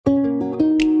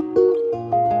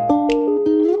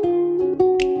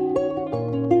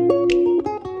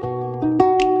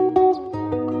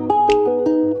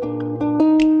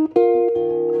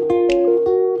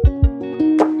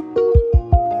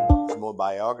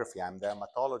geography. I'm a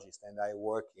dermatologist and I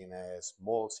work in a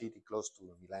small city close to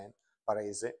Milan,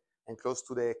 Varese, and close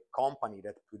to the company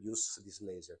that produces this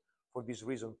laser. For this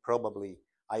reason, probably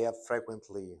I have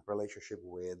frequently relationship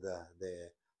with the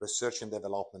research and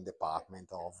development department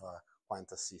of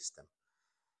Quanta system.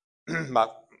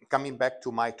 But coming back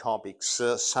to my topics,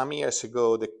 some years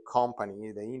ago, the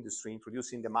company, the industry,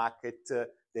 introduced in the market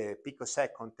the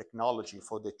Picosecond technology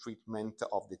for the treatment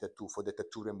of the tattoo, for the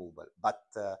tattoo removal. But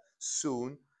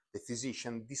soon, the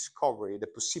physician discovered the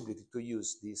possibility to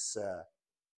use this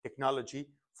technology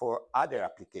for other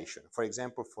applications. For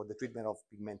example, for the treatment of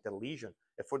pigmented lesion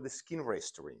and for the skin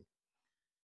restoring.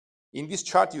 In this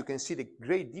chart, you can see the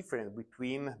great difference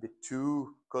between the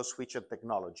two co-switcher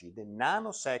technology, the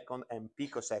nanosecond and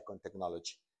picosecond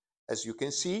technology. As you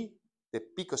can see, the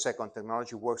picosecond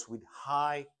technology works with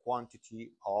high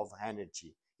quantity of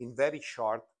energy in very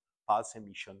short pulse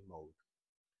emission mode.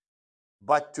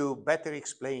 But to better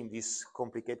explain this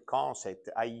complicated concept,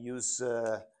 I use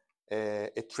a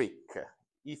trick.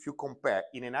 If you compare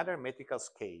in another metrical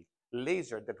scale,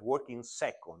 laser that work in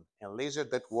second and laser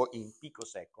that work in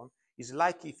picosecond, is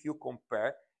like if you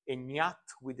compare a yacht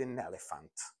with an elephant.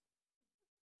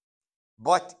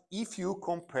 But if you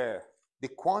compare the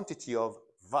quantity of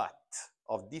watt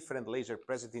of different lasers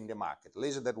present in the market,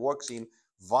 laser that works in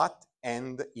watt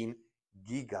and in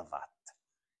gigawatt,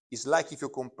 it's like if you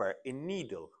compare a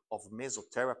needle of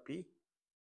mesotherapy,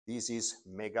 this is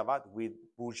megawatt with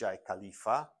Burj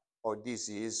Khalifa, or this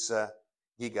is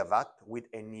gigawatt with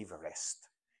an Everest.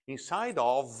 Inside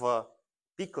of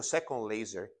picosecond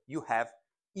laser, you have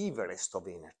Everest of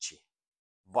energy.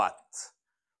 But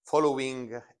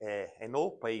following an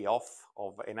old payoff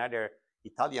of another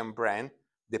Italian brand,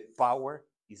 the power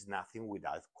is nothing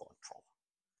without control.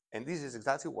 And this is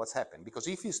exactly what's happened. Because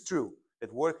if it's true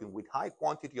that working with high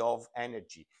quantity of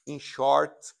energy in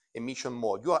short emission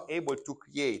mode, you are able to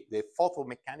create the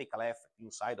photomechanical effect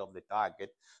inside of the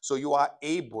target. So you are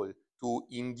able to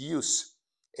induce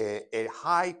a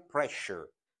high pressure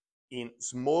in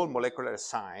small molecular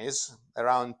size,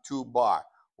 around 2 bar,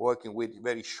 working with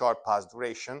very short pulse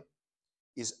duration,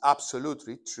 is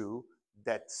absolutely true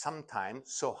that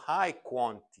sometimes so high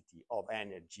quantity of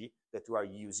energy that you are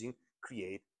using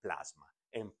create plasma.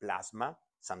 And plasma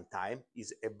sometimes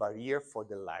is a barrier for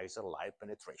the laser light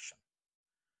penetration.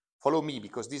 Follow me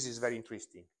because this is very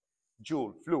interesting.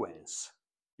 Joule fluence.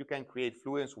 You can create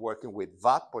fluence working with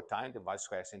watt per time divided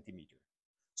square centimeter.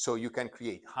 So you can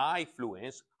create high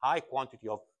fluence, high quantity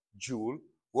of joule,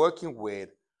 working with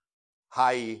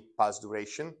high pulse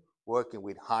duration, working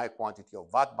with high quantity of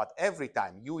watt, but every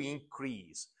time you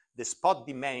increase the spot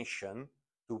dimension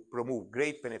to promote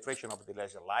great penetration of the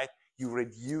laser light, you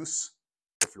reduce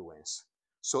the fluence.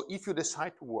 So if you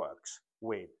decide to work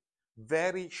with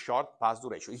very short pulse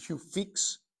duration, if you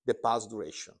fix the pulse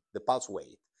duration, the pulse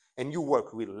weight, and you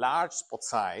work with large spot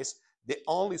size, the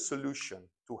only solution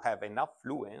to have enough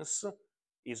fluence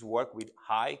is work with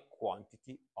high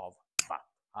quantity of watt,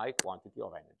 high quantity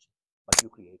of energy, but you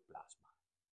create plasma.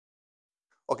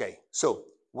 Okay, so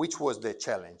which was the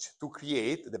challenge? To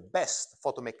create the best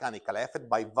photomechanical effect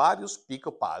by various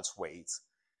picopulse weights,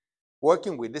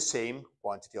 working with the same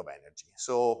quantity of energy.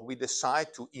 So we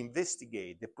decide to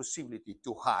investigate the possibility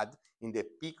to add in the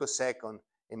picosecond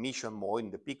emission mode,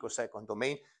 in the picosecond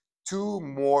domain, 2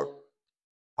 more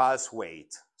pulse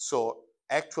weight. So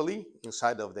actually,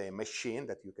 inside of the machine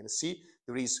that you can see,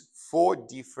 there is 4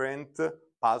 different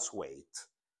pulse weight.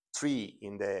 3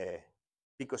 in the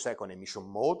picosecond emission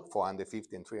mode,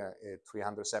 450 and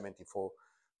 374,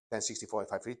 1064 and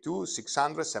 532,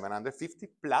 600, 750,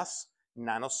 plus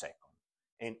nanosecond.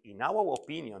 And in our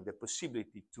opinion, the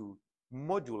possibility to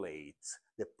modulate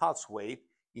the pulse weight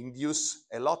induce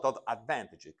a lot of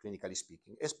advantages, clinically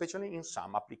speaking, especially in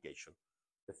some applications.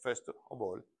 The first of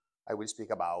all, I will speak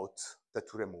about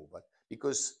tattoo removal,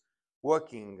 because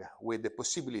working with the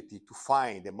possibility to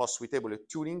find the most suitable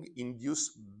tuning induce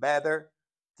better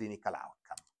clinical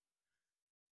outcome.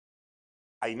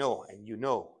 I know, and you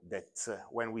know, that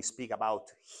when we speak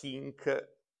about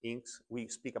inks, we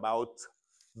speak about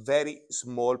very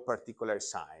small particular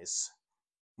size.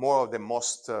 More of the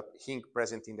most ink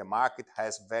present in the market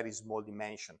has very small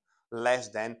dimension, less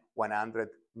than 100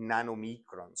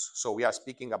 nanomicrons. So we are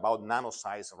speaking about nano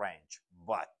size range.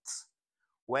 But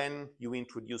when you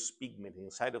introduce pigment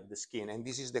inside of the skin, and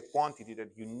this is the quantity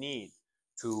that you need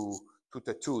to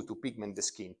tattoo, to pigment the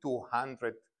skin,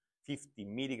 250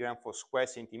 milligrams per square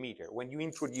centimeter. When you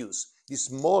introduce these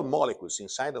small molecules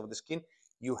inside of the skin,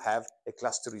 you have a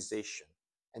clusterization.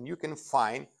 And you can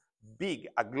find big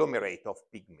agglomerate of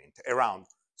pigment around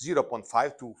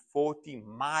 0.5 to 40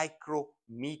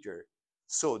 micrometer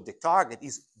So the target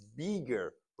is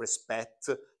bigger respect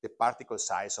the particle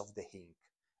size of the ink.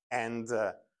 And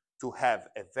to have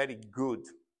a very good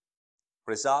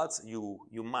results,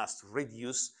 you must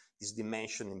reduce this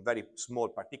dimension in very small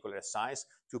particular size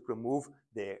to promote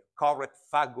the correct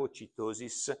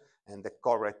phagocytosis and the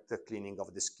correct cleaning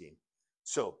of the skin.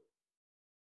 So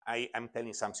I am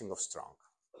telling something of strong.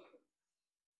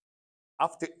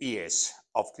 After years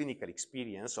of clinical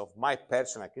experience, of my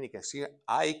personal clinical experience,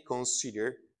 I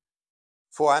consider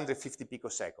 450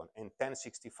 picosecond and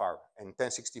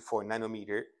 1064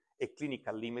 nanometer a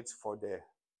clinical limit for the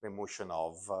remotion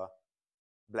of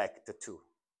black tattoo.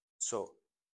 So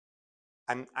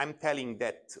I'm telling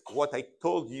that what I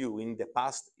told you in the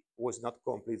past was not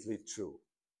completely true.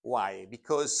 Why?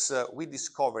 Because we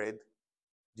discovered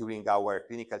during our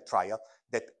clinical trial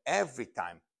that every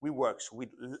time we work with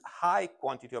high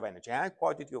quantity of energy, high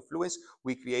quantity of fluids,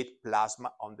 we create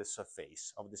plasma on the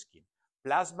surface of the skin.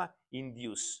 Plasma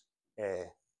induces a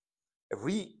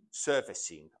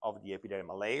resurfacing of the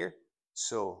epidermal layer.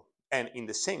 So, and in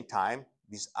the same time,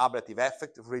 this ablative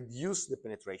effect reduces the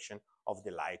penetration of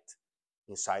the light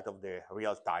inside of the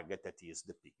real target, that is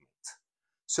the pigment.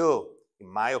 So, in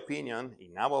my opinion,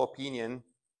 in our opinion,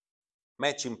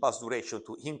 matching pulse duration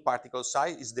to ink particle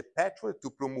size is the pathway to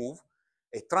promote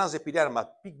a transepidermal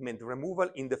pigment removal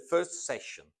in the first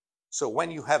session. So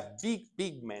when you have big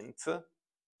pigment,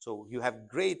 so you have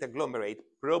great agglomerate,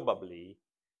 probably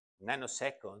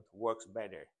nanosecond works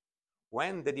better.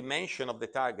 When the dimension of the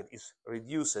target is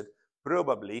reduced,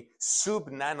 probably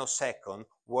sub-nanosecond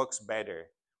works better.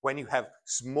 When you have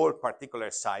small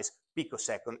particular size,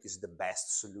 picosecond is the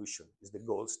best solution, is the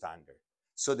gold standard.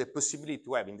 So the possibility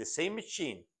to have in the same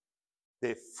machine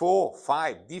the 4,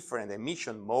 5 different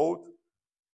emission modes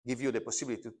give you the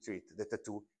possibility to treat the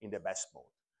tattoo in the best mode.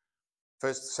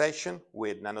 First session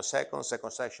with nanosecond, second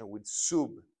session with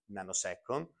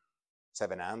sub-nanosecond,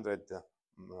 700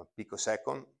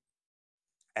 picosecond,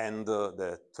 and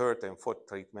the third and fourth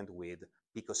treatment with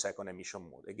picosecond emission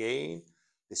mode. Again,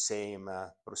 the same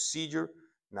procedure,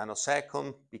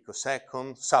 nanosecond,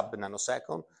 picosecond,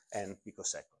 sub-nanosecond, and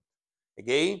picosecond.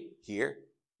 Again, here,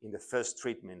 in the first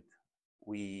treatment,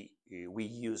 we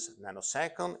use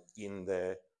nanosecond. In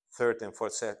the third and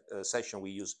fourth session,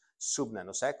 we use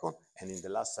sub-nanosecond, and in the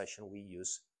last session, we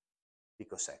use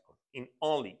picosecond. In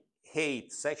only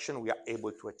 8 sections, we are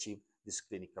able to achieve these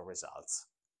clinical results.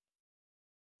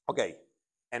 Okay,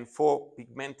 and for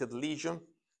pigmented lesion,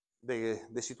 the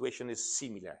situation is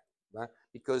similar, right?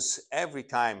 Because every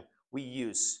time we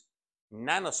use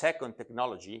nanosecond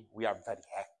technology, we are very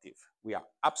active. We are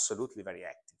absolutely very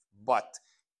active. But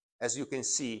as you can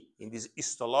see in this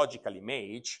histological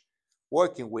image,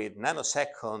 working with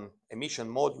nanosecond emission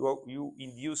mode, you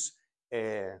induce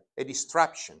a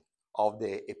disruption of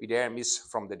the epidermis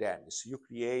from the dermis. You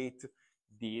create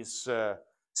this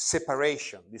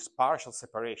separation, this partial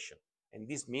separation. And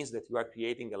this means that you are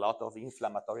creating a lot of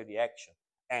inflammatory reaction.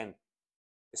 And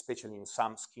especially in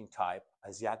some skin type,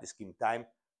 Asiatic skin type,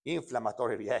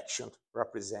 inflammatory reaction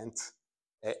represents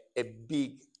a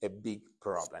big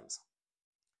problem.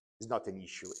 It's not an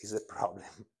issue, it's a problem.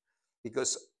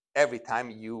 Because every time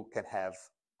you can have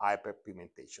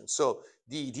hyperpigmentation. So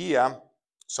the idea,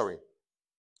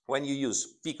 when you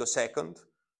use picosecond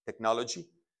technology,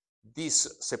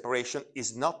 this separation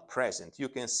is not present. You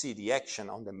can see the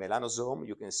action on the melanosome,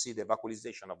 you can see the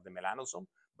vacuolization of the melanosome,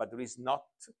 but there is not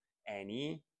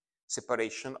any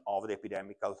separation of the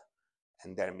epidermical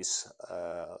and dermis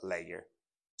layer.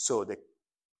 So the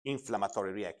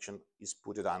inflammatory reaction is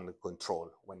put under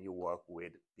control when you work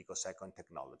with picosecond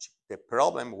technology. The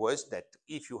problem was that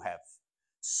if you have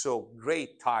so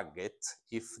great target,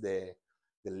 if the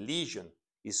lesion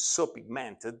is so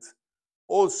pigmented,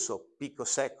 also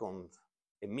picosecond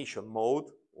emission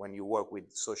mode, when you work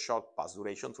with so short pulse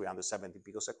duration, 370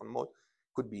 picosecond mode,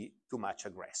 could be too much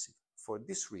aggressive. For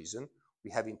this reason,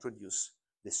 we have introduced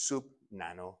the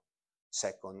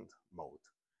sub-nanosecond mode.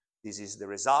 This is the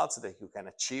results that you can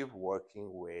achieve working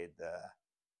with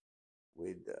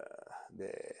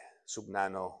the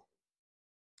sub-nano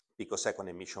picosecond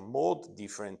emission mode,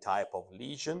 different type of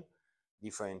lesion,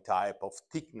 different type of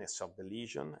thickness of the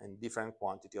lesion, and different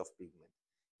quantity of pigment.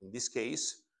 In this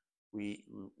case, we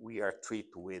are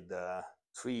treated with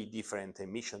 3 different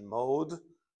emission mode,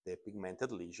 the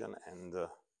pigmented lesion, and the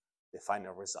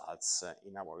final results,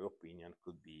 in our opinion,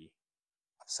 could be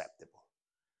acceptable.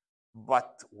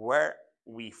 But where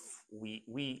we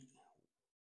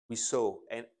saw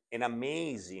an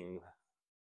amazing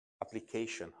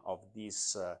application of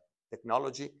this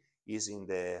technology is in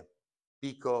the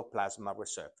Pico plasma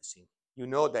resurfacing. You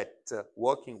know that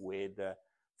working with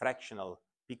fractional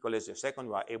Pico laser second,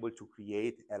 we are able to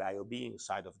create LIOB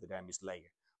inside of the dermis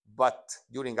layer. But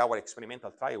during our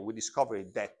experimental trial, we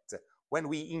discovered that when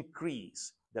we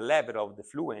increase the level of the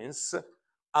fluence,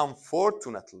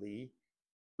 unfortunately,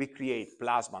 we create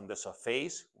plasma on the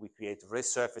surface, we create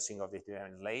resurfacing of the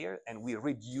dermis layer, and we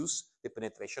reduce the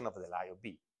penetration of the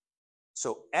LIOB.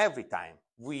 So every time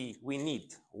we need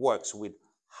works with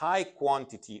high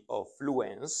quantity of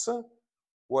fluence,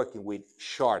 working with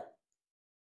short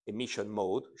emission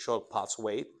mode, short pulse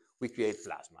wave, we create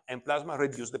plasma. And plasma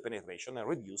reduces the penetration and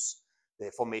reduce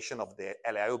the formation of the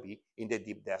LIOB in the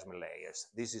deep dermal layers.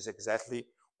 This is exactly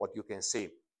what you can see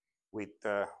with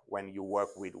when you work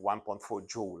with 1.4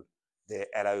 joule. The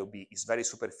LIOB is very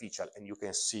superficial and you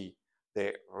can see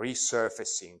the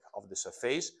resurfacing of the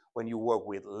surface. When you work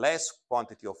with less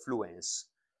quantity of fluence,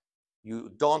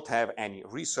 you don't have any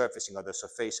resurfacing of the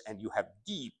surface and you have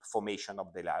deep formation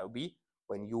of the LIOB.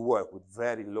 When you work with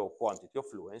very low quantity of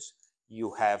fluence,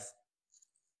 you have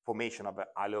formation of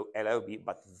LIOB,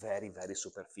 but very, very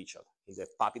superficial in the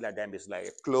papillary dermis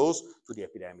layer, close to the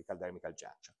epidermical dermical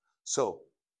junction. So,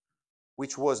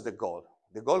 which was the goal?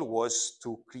 The goal was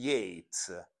to create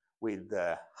with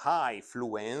high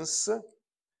fluence,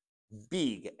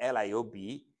 big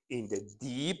LIOB in the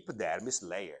deep dermis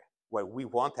layer, where we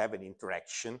won't have an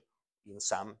interaction in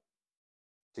some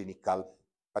clinical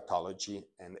pathology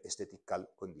and aesthetical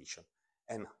condition.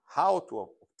 And how to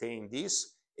obtain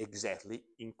this? Exactly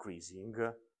increasing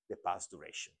the pulse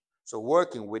duration. So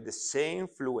working with the same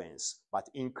fluence, but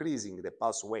increasing the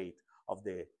pulse weight of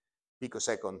the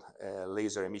picosecond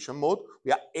laser emission mode,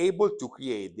 we are able to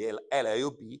create the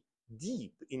LIOB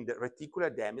deep in the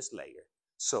reticular dermis layer.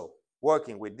 So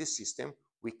working with this system,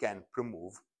 we can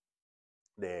promote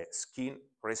the skin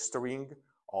restoring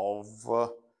of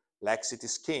laxity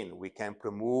skin. We can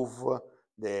promote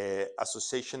the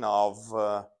association of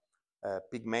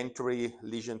pigmentary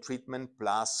lesion treatment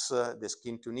plus the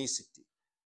skin tonicity.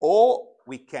 Or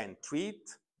we can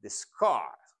treat the scar.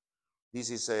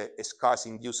 This is a scars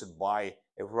induced by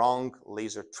a wrong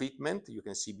laser treatment. You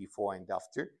can see before and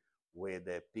after with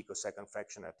the Picosecond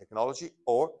fractional technology,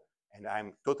 or, and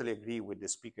I'm totally agree with the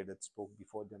speaker that spoke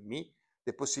before than me,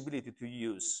 the possibility to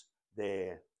use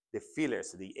the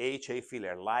fillers, the AHA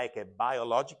filler, like a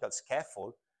biological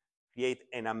scaffold, create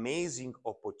an amazing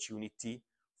opportunity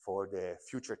for the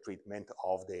future treatment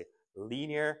of the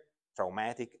linear,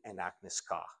 traumatic, and acne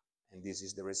scar. And this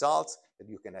is the results that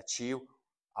you can achieve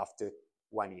after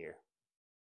 1 year.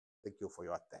 Thank you for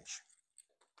your attention.